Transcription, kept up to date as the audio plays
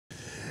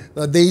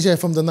The data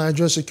from the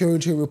Nigeria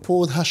Security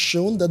Report has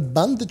shown that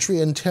banditry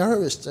and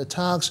terrorist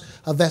attacks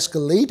have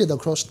escalated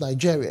across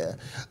Nigeria,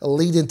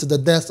 leading to the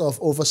death of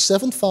over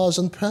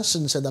 7,000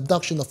 persons and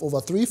abduction of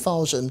over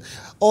 3,000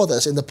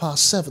 others in the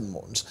past 7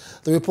 months.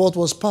 The report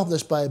was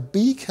published by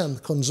Beacon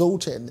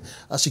Consulting,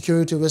 a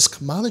security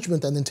risk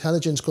management and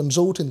intelligence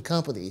consulting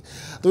company.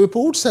 The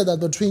report said that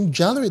between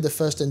January the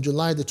 1st and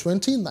July the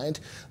 29th,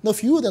 no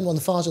fewer than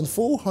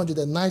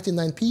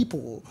 1,499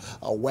 people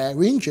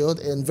were injured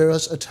in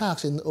various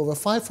attacks in over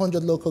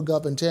 500 local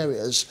government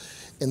areas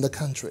in the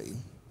country.